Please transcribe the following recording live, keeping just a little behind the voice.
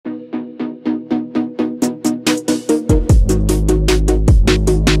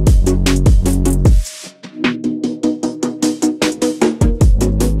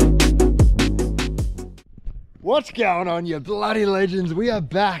What's going on, you bloody legends? We are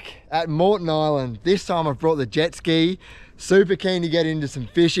back at Moreton Island. This time I've brought the jet ski. Super keen to get into some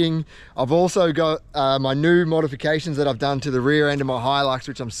fishing. I've also got my new modifications that I've done to the rear end of my Hilux,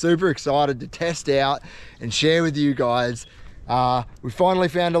 which I'm super excited to test out and share with you guys. We finally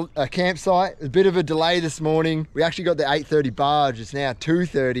found a campsite. A bit of a delay this morning. We actually got the 8:30 barge. It's now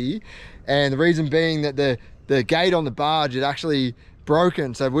 2:30, and the reason being that the gate on the barge had actually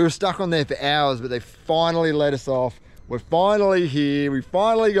broken, so we were stuck on there for hours, but they finally let us off. We're finally here. We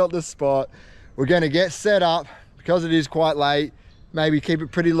finally got the spot. We're going to get set up because it is quite late. Maybe keep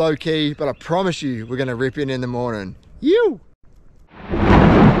it pretty low key, but I promise you we're going to rip in the morning. You.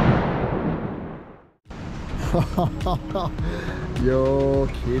 You're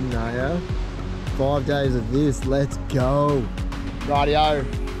kidding, are you? 5 days of this, let's go. Rightio,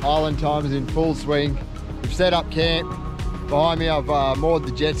 island time is in full swing. We've set up camp. Behind me I've moored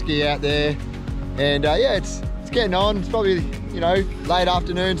the jet ski out there, and yeah, it's getting on. It's probably, you know, late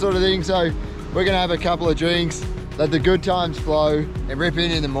afternoon sort of thing, so we're gonna have a couple of drinks, let the good times flow, and rip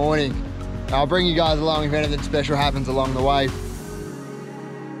in the morning. I'll bring you guys along if anything special happens along the way.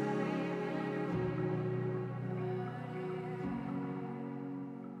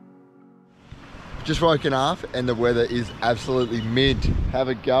 Just woken up and the weather is absolutely mint. Have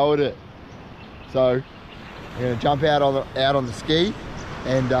a go at it. So we're gonna jump out on the ski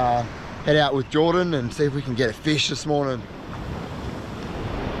and head out with Jordan and see if we can get a fish this morning.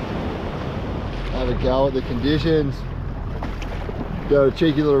 Have a go at the conditions. Got a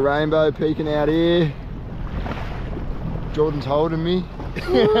cheeky little rainbow peeking out here. Jordan's holding me.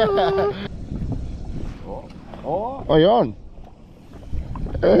 Oh, are you on?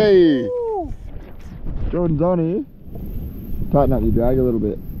 Hey! Jordan's on here. Tighten up your drag a little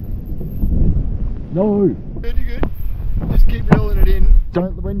bit. No! Good, you're good. Just keep reeling it in.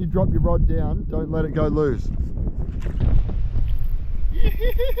 Don't, when you drop your rod down, don't let it go loose.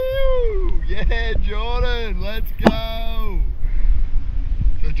 Yeah, Jordan, let's go.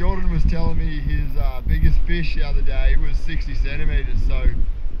 So Jordan was telling me his biggest fish the other day was 60 centimeters. So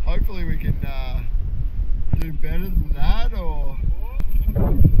hopefully we can do better than that, or...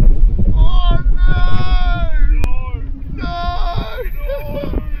 Oh no! No!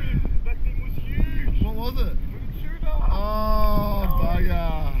 That thing was huge. What was it? Tuna. Oh,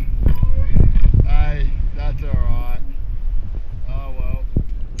 bugger. Hey, that's alright. Oh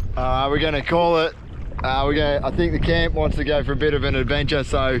well. We're gonna call it. I think the camp wants to go for a bit of an adventure,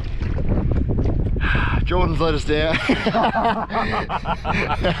 so Jordan's let us down.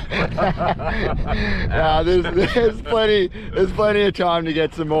 There's plenty of time to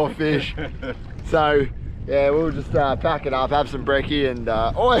get some more fish. So yeah, we'll just pack it up, have some brekkie, and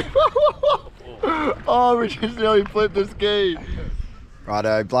oh, we just nearly flipped the ski.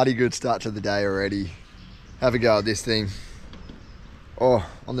 Righto, bloody good start to the day already. Have a go at this thing. Oh,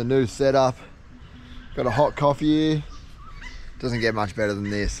 on the new setup. Got a hot coffee here. Doesn't get much better than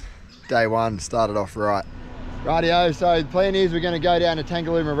this. Day one started off right. Rightio, so the plan is we're going to go down to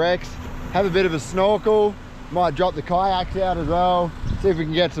Tangalooma Rex, have a bit of a snorkel, might drop the kayaks out as well, see if we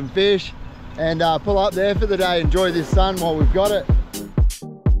can get some fish, and pull up there for the day. Enjoy this sun while we've got it.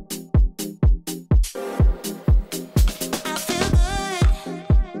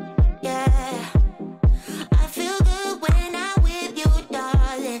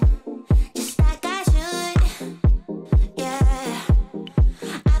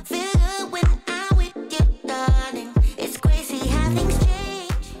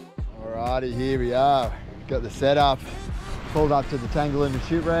 Here we are, got the setup, pulled up to the Tangalooma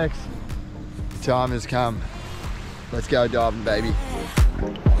shipwrecks. Time has come. Let's go diving, baby.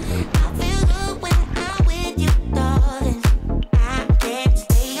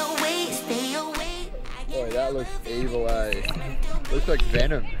 Boy, that looks evil, eh? Looks like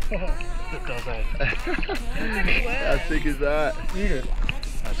venom. It does, eh? How sick is that? Yeah.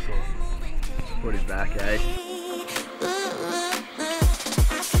 That's cool. Put him back, eh?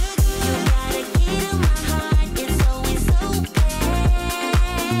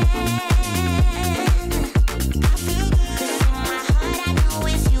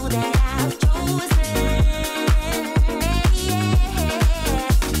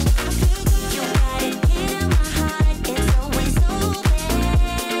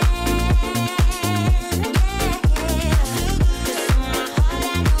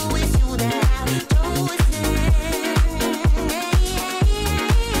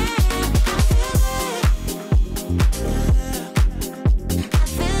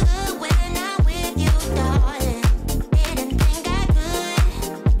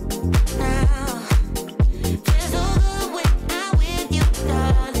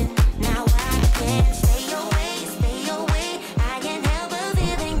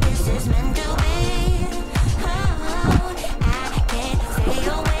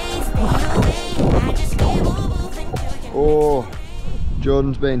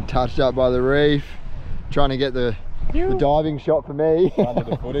 Jordan's been touched up by the reef, trying to get the diving shot for me. Under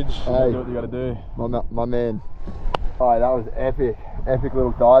the footage, Hey. do what you gotta do. My man. Oh, that was epic. Epic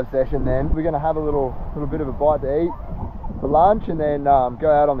little dive session then. We're gonna have a little bit of a bite to eat for lunch and then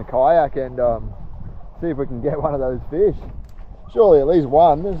go out on the kayak and see if we can get one of those fish. Surely at least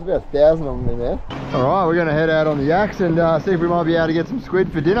one. There's about 1,000 of them in there. All right, we're gonna head out on the yaks and see if we might be able to get some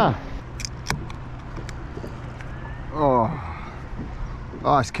squid for dinner. Oh,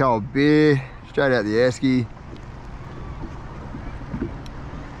 ice cold beer, straight out the esky.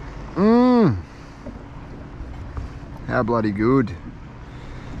 Mmm. How bloody good.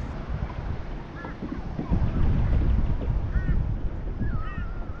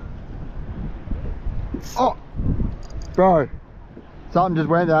 Oh, bro, something just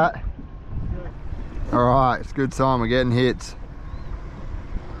went that. All right, it's a good sign we're getting hits.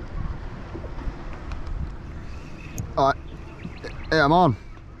 All right, yeah, I'm on.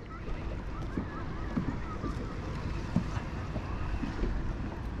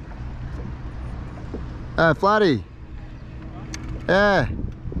 Flatty. Yeah.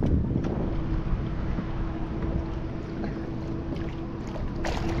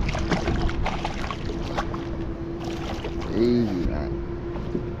 Easy, man.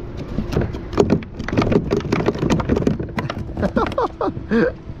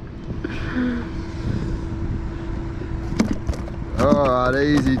 Alright,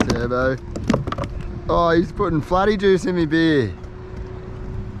 easy, Turbo. Oh, he's putting flatty juice in me beer.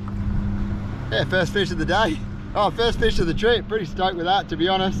 Yeah, first fish of the day. Oh, first fish of the trip. Pretty stoked with that, to be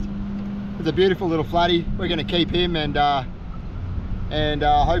honest. It's a beautiful little flatty. We're going to keep him and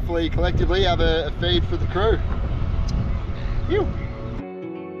hopefully collectively have a feed for the crew. Phew.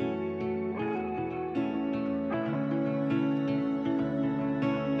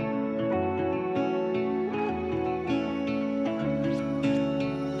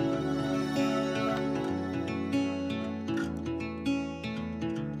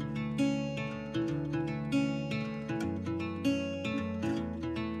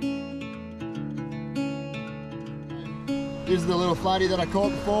 This is the little flatty that I caught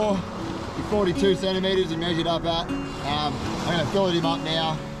before. 42 centimeters he measured up at. I'm going to fillet him up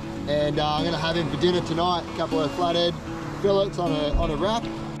now and I'm going to have him for dinner tonight. A couple of flathead fillets on a wrap.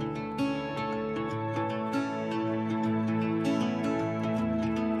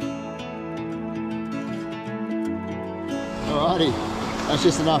 Alrighty, that's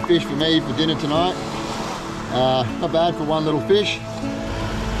just enough fish for me for dinner tonight. Not bad for one little fish.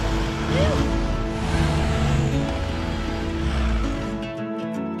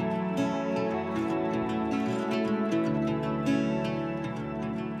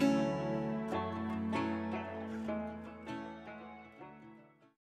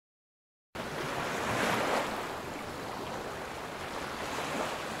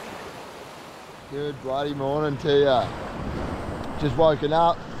 Good bloody morning to ya. Just woken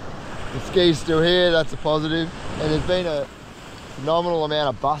up. The ski's still here, that's a positive. And there's been a phenomenal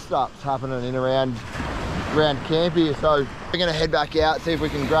amount of bust ups happening in around camp here. So we're gonna head back out, see if we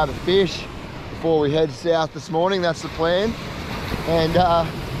can grab a fish before we head south this morning. That's the plan. And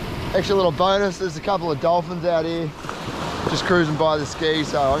extra little bonus, there's a couple of dolphins out here just cruising by the ski.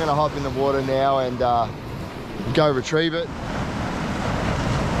 So I'm gonna hop in the water now and go retrieve it.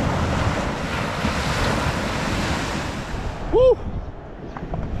 Woo!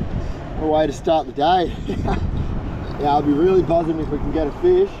 What a way to start the day. Yeah, I'll be really buzzing if we can get a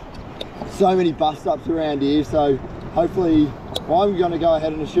fish. So many bust ups around here, so hopefully I'm going to go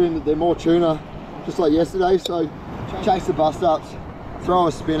ahead and assume that they're more tuna, just like yesterday. So chase the bust ups, throw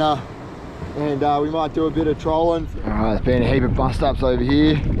a spinner, and we might do a bit of trolling. All right, there's been a heap of bust ups over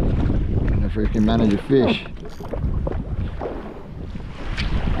here. I don't know if we can manage a fish.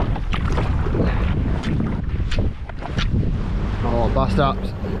 Oh, bust ups.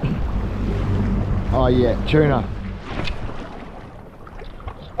 Oh yeah, tuna.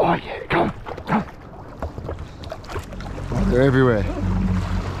 Oh yeah, come. Oh, they're everywhere.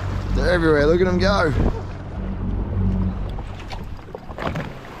 They're everywhere, look at them go.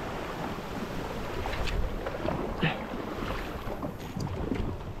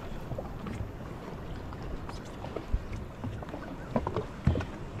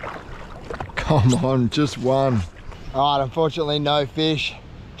 Come on, just one. All right, unfortunately no fish.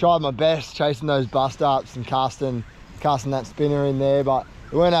 Tried my best chasing those bust ups and casting that spinner in there, but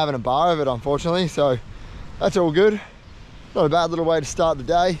we weren't having a bar of it, unfortunately, so that's all good. Not a bad little way to start the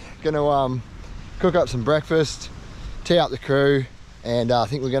day. Gonna cook up some breakfast, tee up the crew, and I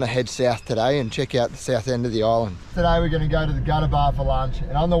think we're gonna head south today and check out the south end of the island. Today we're gonna go to the gutter bar for lunch,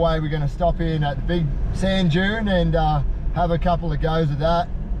 and on the way we're gonna stop in at the big sand dune and have a couple of goes of that.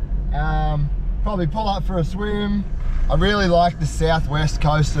 Probably pull up for a swim. I really like the southwest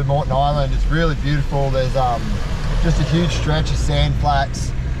coast of Moreton Island. It's really beautiful. There's just a huge stretch of sand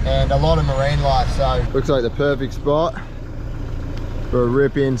flats and a lot of marine life, so looks like the perfect spot for a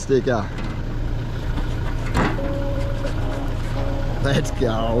rip-in sticker. Let's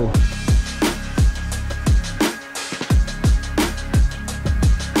go.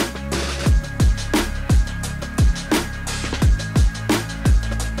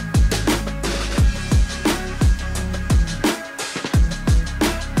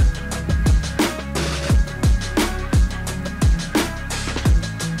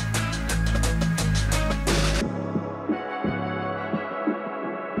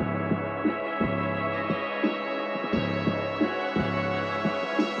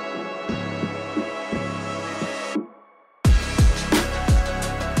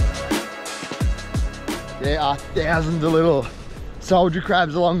 There are thousands of little soldier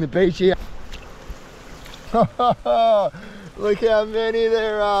crabs along the beach here. Look how many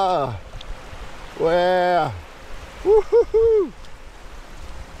there are. Wow. Woo-hoo-hoo.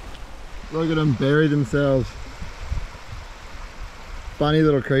 Look at them bury themselves. Funny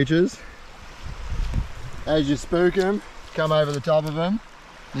little creatures. As you spook them, come over the top of them,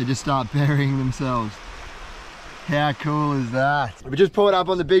 they just start burying themselves. How cool is that? We just pulled up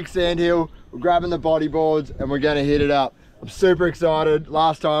on the big sand hill. We're grabbing the bodyboards and we're gonna hit it up. I'm super excited.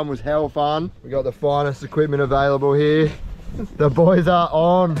 Last time was hell fun. We got the finest equipment available here. The boys are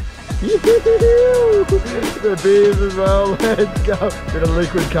on. The beers as well. Let's go. Bit of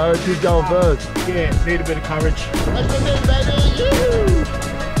liquid courage. Who's going first? Yeah, need a bit of courage. Let's go, baby.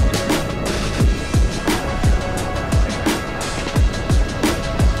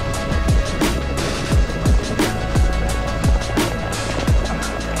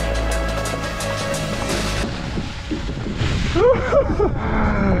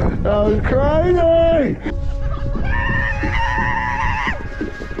 That was crazy!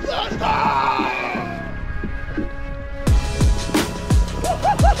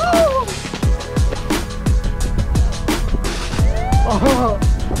 Oh.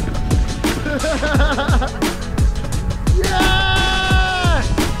 Yeah!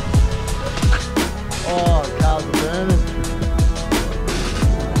 Oh, cars are burning.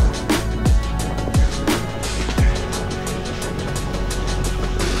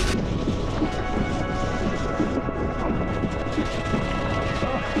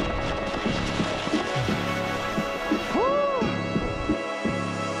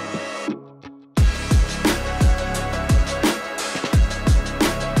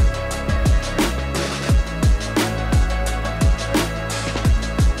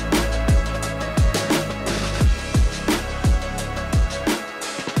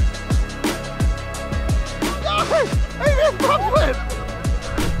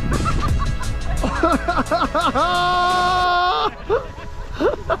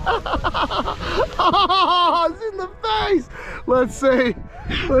 Oh, it's in the face. Let's see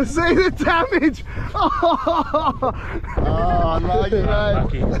the damage. Oh, unlucky, mate.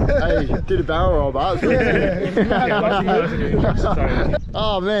 Hey, did a barrel roll, but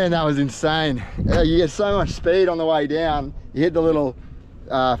oh man, that was insane. You get so much speed on the way down. You hit the little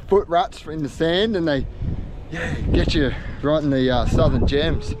foot ruts in the sand and they get you right in the southern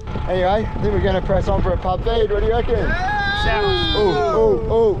gems. Anyway, I think we're going to press on for a pub feed. What do you reckon?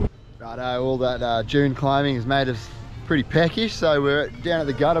 Oh. Righto, all that dune climbing has made us pretty peckish, so we're down at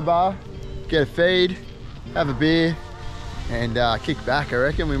the gutter bar, get a feed, have a beer, and kick back. I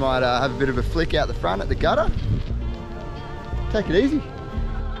reckon we might have a bit of a flick out the front at the gutter. Take it easy.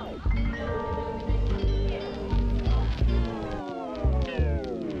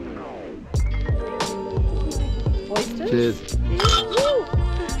 Oysters? Cheers.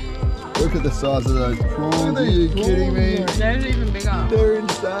 Look at the size of those prawns. Are you kidding me? They're even bigger. They're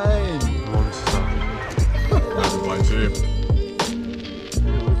insane. Way too.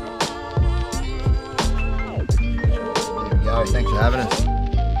 There we go. Thanks for having us.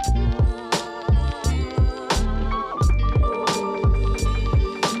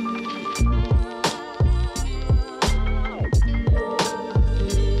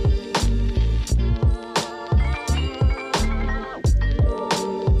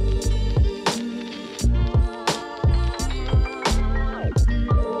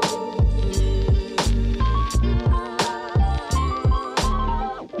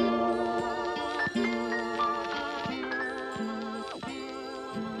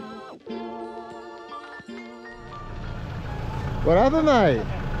 What happened, mate?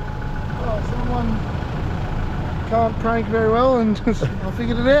 Oh, someone can't crank very well, and I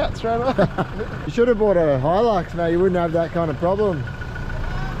figured it out straight away. You should have bought a Hilux, mate. You wouldn't have that kind of problem.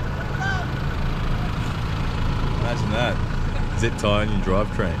 Imagine that. Zip tie on your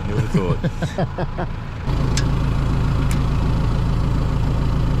drivetrain. Who would have thought?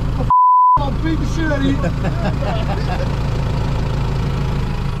 I'll beat the shit out of you.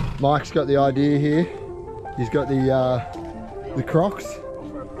 Mike's got the idea here. He's got the Crocs.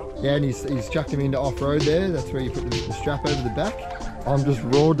 Yeah, and he's chucked him into off-road there. That's where you put the strap over the back. I'm just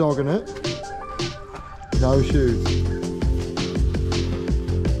raw dogging it. No shoes.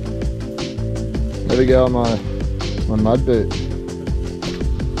 There we go on my mud boot.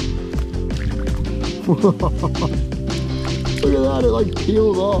 Look at that, it like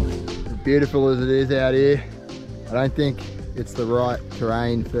peels off. As beautiful as it is out here, I don't think it's the right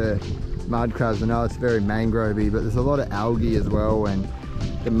terrain for mud crabs. I know it's very mangrovey, but there's a lot of algae as well, and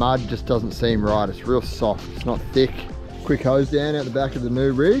the mud just doesn't seem right. It's real soft, it's not thick. Quick hose down out the back of the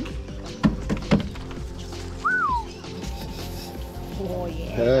new rig. Oh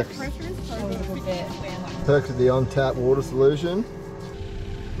yeah. Perks. Perks of the on-tap water solution.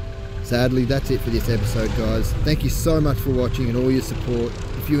 Sadly, that's it for this episode, guys. Thank you so much for watching and all your support.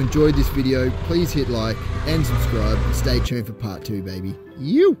 If you enjoyed this video, please hit like and subscribe and stay tuned for part 2, baby.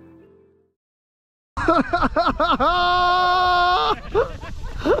 You!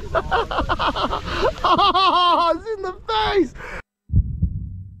 Oh, it's in the face!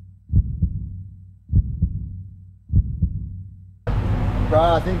 Bro,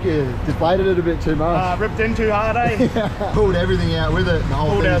 I think you deflated it a bit too much. Ripped in too hard, eh? Yeah. Pulled everything out with it, and the whole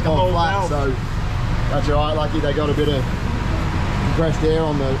Pulled thing's out the gone whole flat, valve. so that's alright. Lucky they got a bit of compressed air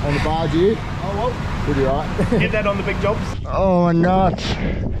on the barge here. Oh well. Should be right. Get that on the big jobs. Oh my nuts.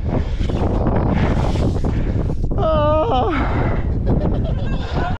 Oh.